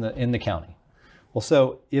that's in the county. Well,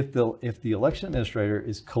 so if the election administrator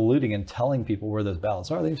is colluding and telling people where those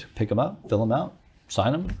ballots are, they just pick them up, fill them out,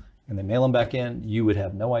 sign them, and they mail them back in. You would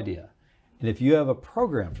have no idea. And if you have a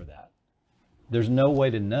program for that, there's no way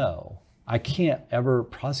to know. I can't ever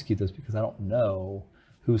prosecute this because I don't know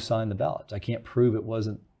who signed the ballots. I can't prove it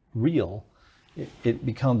wasn't real. It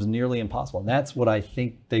becomes nearly impossible. And that's what I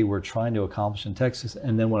think they were trying to accomplish in Texas.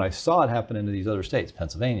 And then when I saw it happen into these other states,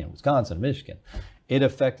 Pennsylvania, Wisconsin, Michigan, it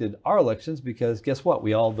affected our elections, because guess what?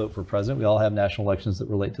 We all vote for president. We all have national elections that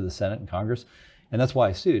relate to the Senate and Congress. And that's why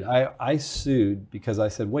I sued. I sued because I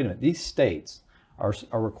said, wait a minute, these states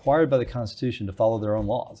are required by the Constitution to follow their own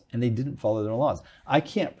laws, and they didn't follow their own laws. I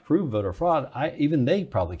can't prove voter fraud. Even they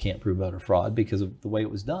probably can't prove voter fraud because of the way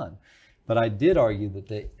it was done. But I did argue that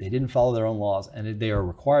they didn't follow their own laws, and they are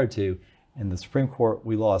required to. In the Supreme Court,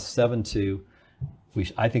 we lost 7-2.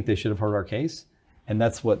 I think they should have heard our case, and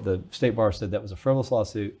that's what the State Bar said. That was a frivolous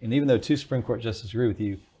lawsuit, and even though 2 Supreme Court justices agree with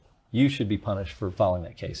you, you should be punished for filing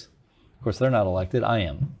that case. Of course, they're not elected. I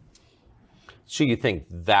am. So you think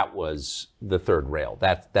that was the third rail?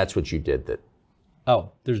 That's what you did that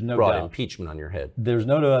there's no brought doubt. Impeachment on your head. There's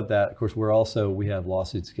no doubt that. Of course, we have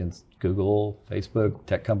lawsuits against Google, Facebook,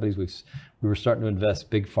 tech companies. We were starting to invest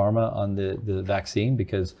big pharma on the vaccine,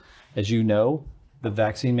 because, as you know, the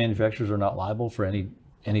vaccine manufacturers are not liable for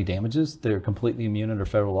any damages. They're completely immune under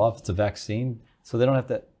federal law if it's a vaccine. So they don't have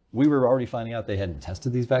to. We were already finding out they hadn't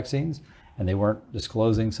tested these vaccines, and they weren't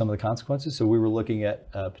disclosing some of the consequences. So we were looking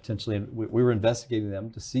at potentially, we were investigating them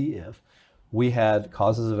to see if we had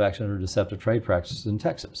causes of action or deceptive trade practices in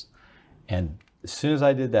Texas. And as soon as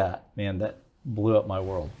I did that, man, that blew up my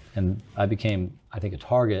world. And I became, I think, a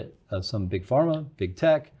target of some big pharma, big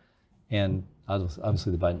tech, and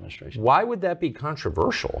obviously the Biden administration. Why would that be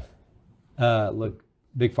controversial? Look,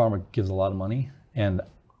 big pharma gives a lot of money.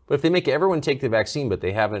 But if they make everyone take the vaccine, but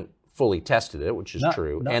they haven't fully tested it, which is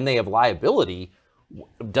true, and they have liability,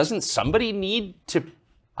 doesn't somebody need to?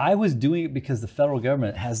 I was doing it because the federal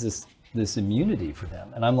government has this immunity for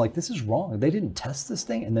them. And I'm like, this is wrong. They didn't test this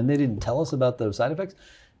thing, and then they didn't tell us about the side effects.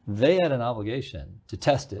 They had an obligation to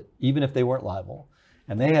test it, even if they weren't liable.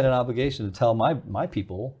 And they had an obligation to tell my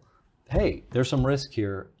people, hey, there's some risk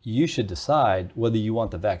here. You should decide whether you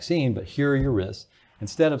want the vaccine, but here are your risks.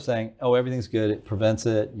 Instead of saying, oh, everything's good, it prevents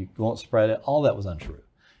it, you won't spread it, all that was untrue.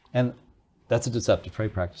 And that's a deceptive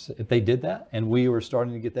trade practice. If they did that, and we were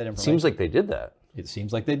starting to get that information. Seems like they did that. It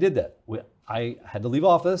seems like they did that. I had to leave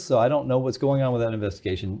office, so I don't know what's going on with that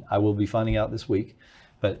investigation. I will be finding out this week,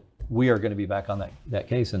 but we are going to be back on that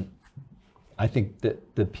case. And I think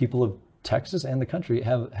that the people of Texas and the country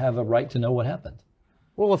have a right to know what happened.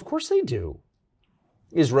 Well, of course they do.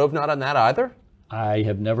 Is Rove not on that either? I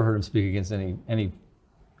have never heard him speak against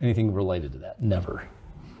anything related to that. Never.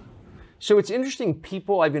 So it's interesting.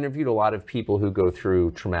 I've interviewed a lot of people who go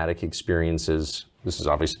through traumatic experiences. This has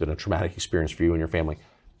obviously been a traumatic experience for you and your family.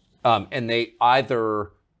 And they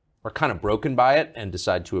either are kind of broken by it and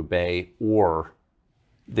decide to obey, or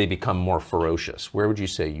they become more ferocious. Where would you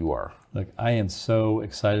say you are? Look, I am so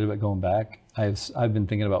excited about going back. I've been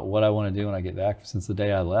thinking about what I want to do when I get back since the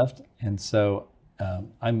day I left. And so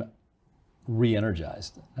I'm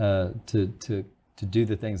re-energized to do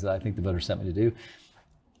the things that I think the voters sent me to do.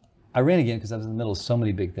 I ran again because I was in the middle of so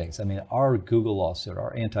many big things. I mean, our Google lawsuit,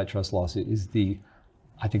 our antitrust lawsuit is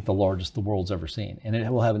I think the largest the world's ever seen. And it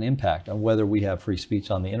will have an impact on whether we have free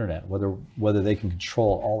speech on the internet, whether they can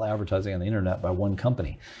control all advertising on the internet by one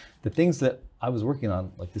company. The things that I was working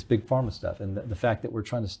on, like this big pharma stuff, and the fact that we're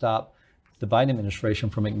trying to stop the Biden administration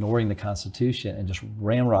from ignoring the Constitution and just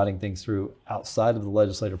ramrodding things through outside of the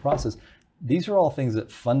legislative process, these are all things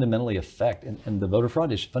that fundamentally affect, and the voter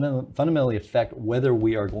fraud issue fundamentally affect whether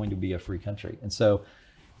we are going to be a free country. And so,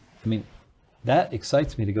 I mean, that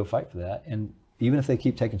excites me to go fight for that. And even if they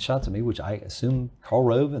keep taking shots at me, which I assume Karl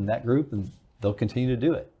Rove and that group, and they'll continue to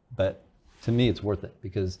do it. But to me, it's worth it,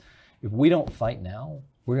 because if we don't fight now,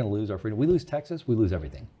 we're going to lose our freedom. We lose Texas, we lose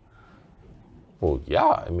everything. Well,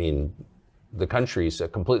 yeah. I mean, the country's a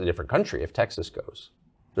completely different country if Texas goes.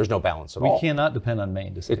 There's no balance at all. We cannot depend on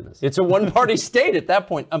Maine to say this. It's a one-party state at that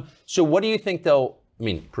point. So what do you think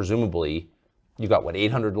presumably, you got,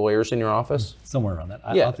 800 lawyers in your office? Somewhere around that.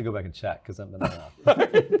 I'll have to go back and check because I've been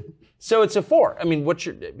there. So it's a force. I mean,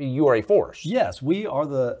 you are a force. Yes, we are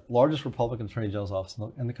the largest Republican Attorney General's office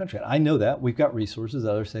in the country. I know that. We've got resources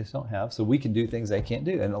that other states don't have, so we can do things they can't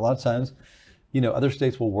do. And a lot of times, other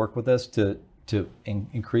states will work with us to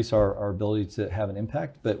increase our ability to have an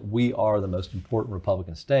impact, but we are the most important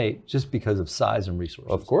Republican state just because of size and resources.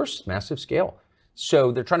 Of course, massive scale.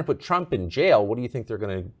 So they're trying to put Trump in jail. What do you think they're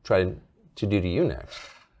going to try to do to you next?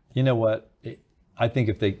 You know what? I think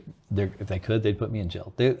if they could, they'd put me in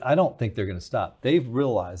jail. I don't think they're going to stop. They've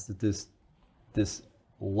realized that this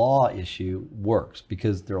law issue works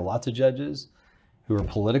because there are lots of judges who are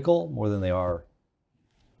political more than they are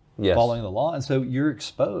following the law, and so you're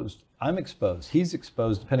exposed. I'm exposed. He's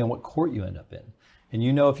exposed, depending on what court you end up in. And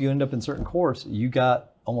if you end up in certain courts, you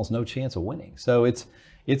got almost no chance of winning. So it's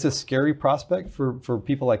a scary prospect for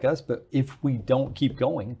people like us. But if we don't keep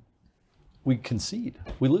going, we concede.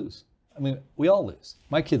 We lose. I mean, we all lose.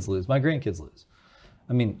 My kids lose. My grandkids lose.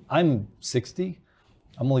 I mean, I'm 60.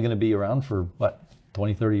 I'm only going to be around for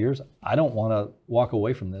 20, 30 years. I don't want to walk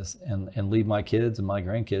away from this and leave my kids and my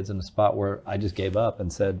grandkids in a spot where I just gave up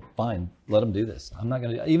and said, fine, let them do this. I'm not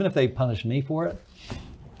going to, even if they punish me for it,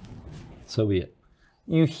 so be it.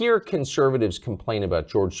 You hear conservatives complain about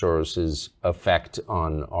George Soros's effect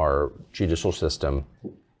on our judicial system.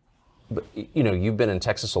 But, you've been in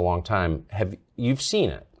Texas a long time. You've seen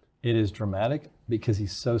it? It is dramatic because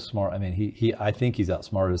he's so smart. I mean, I think he's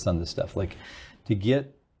outsmarted us on this stuff.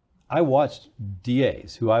 I watched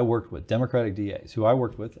DAs who I worked with, Democratic DAs who I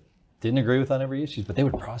worked with, didn't agree with on every issue, but they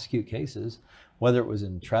would prosecute cases. Whether it was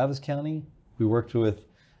in Travis County, we worked with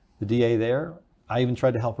the DA there. I even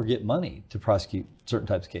tried to help her get money to prosecute certain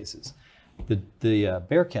types of cases. The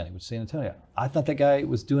Bexar County, which is San Antonio, I thought that guy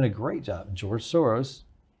was doing a great job. And George Soros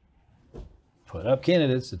put up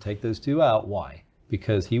candidates to take those two out. Why?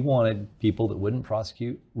 Because he wanted people that wouldn't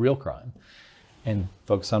prosecute real crime and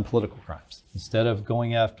focus on political crimes. Instead of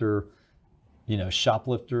going after,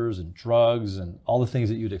 shoplifters and drugs and all the things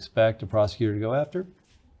that you'd expect a prosecutor to go after,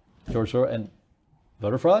 George Soros and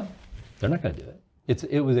voter fraud, they're not going to do it.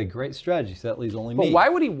 It was a great strategy, so that leaves only me. But why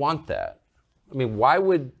would he want that? I mean, why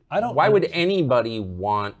would anybody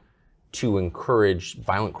want to encourage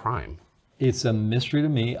violent crime? It's a mystery to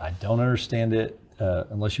me. I don't understand it.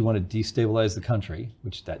 Unless you want to destabilize the country,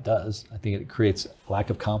 which that does. I think it creates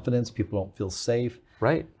lack of confidence. People don't feel safe.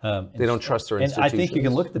 Right. They don't trust their institutions. And I think you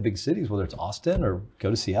can look at the big cities, whether it's Austin or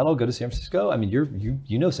go to Seattle, go to San Francisco. I mean,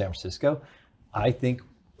 you know San Francisco. I think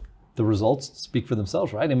the results speak for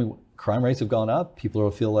themselves, right? I mean, crime rates have gone up. People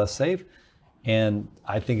will feel less safe. And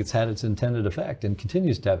I think it's had its intended effect and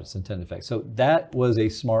continues to have its intended effect. So that was a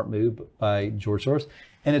smart move by George Soros.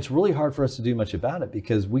 And it's really hard for us to do much about it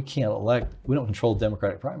because we don't control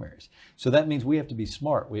Democratic primaries. So that means we have to be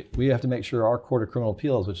smart. We have to make sure our Court of Criminal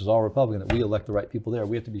Appeals, which is all Republican, that we elect the right people there.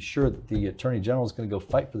 We have to be sure that the Attorney General is going to go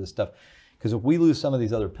fight for this stuff. Because if we lose some of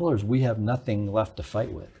these other pillars, we have nothing left to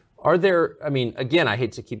fight with. Again, I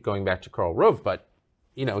hate to keep going back to Karl Rove, but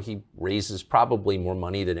he raises probably more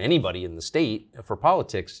money than anybody in the state for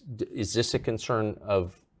politics. Is this a concern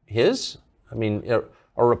of his? I mean,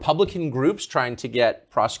 Are Republican groups trying to get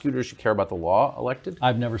prosecutors who care about the law elected?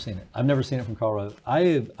 I've never seen it. I've never seen it from Karl Rove.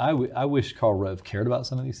 I wish Karl Rove cared about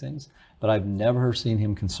some of these things, but I've never seen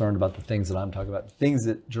him concerned about the things that I'm talking about, things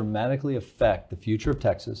that dramatically affect the future of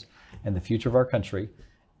Texas and the future of our country,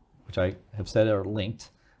 which I have said are linked.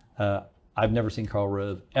 I've never seen Karl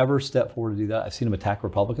Rove ever step forward to do that. I've seen him attack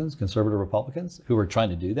Republicans, conservative Republicans, who are trying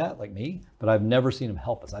to do that, like me, but I've never seen him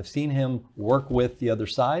help us. I've seen him work with the other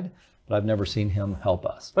side, but I've never seen him help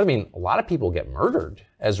us. But I mean, a lot of people get murdered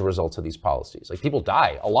as a result of these policies. Like, people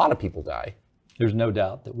die. A lot of people die. There's no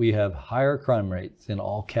doubt that we have higher crime rates in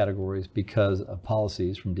all categories because of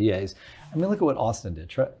policies from DAs. I mean, look at what Austin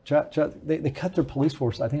did. They cut their police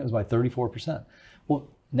force, I think it was by 34%. Well,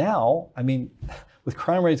 now, I mean, with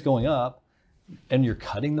crime rates going up and you're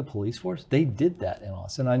cutting the police force, they did that in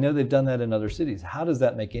Austin. I know they've done that in other cities. How does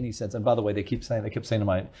that make any sense? And by the way, they kept saying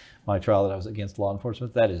to my trial that I was against law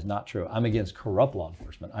enforcement. That is not true. I'm against corrupt law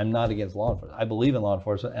enforcement. I'm not against law enforcement. I believe in law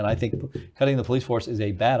enforcement, and I think cutting the police force is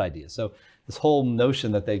a bad idea. So this whole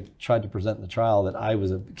notion that they tried to present in the trial that I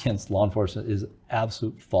was against law enforcement is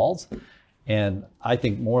absolute false. And I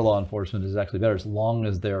think more law enforcement is actually better as long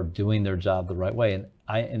as they're doing their job the right way. And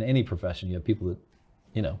in any profession, you have people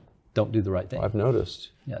that, don't do the right thing. I've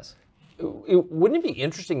noticed. Yes. Wouldn't it be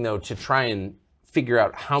interesting, though, to try and figure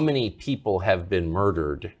out how many people have been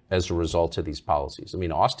murdered as a result of these policies? I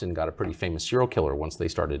mean, Austin got a pretty famous serial killer once they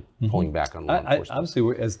started pulling back on law enforcement.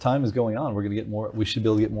 Obviously, as time is going on, we're going to get more. We should be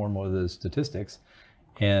able to get more and more of those statistics,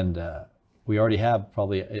 and we already have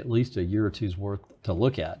probably at least a year or two's worth to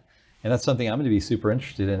look at. And that's something I'm going to be super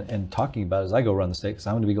interested in talking about as I go around the state, because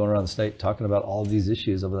I'm going to be going around the state talking about all of these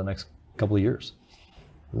issues over the next couple of years.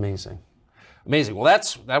 Amazing. Well,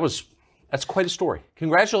 that's quite a story.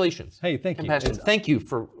 Congratulations. Hey, thank you. Thank you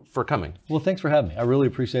for coming. Well, thanks for having me. I really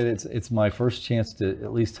appreciate it. It's my first chance to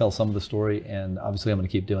at least tell some of the story, and obviously I'm going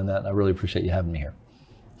to keep doing that, and I really appreciate you having me here.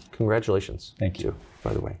 Congratulations. Thank you.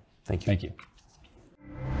 By the way, thank you. Thank you.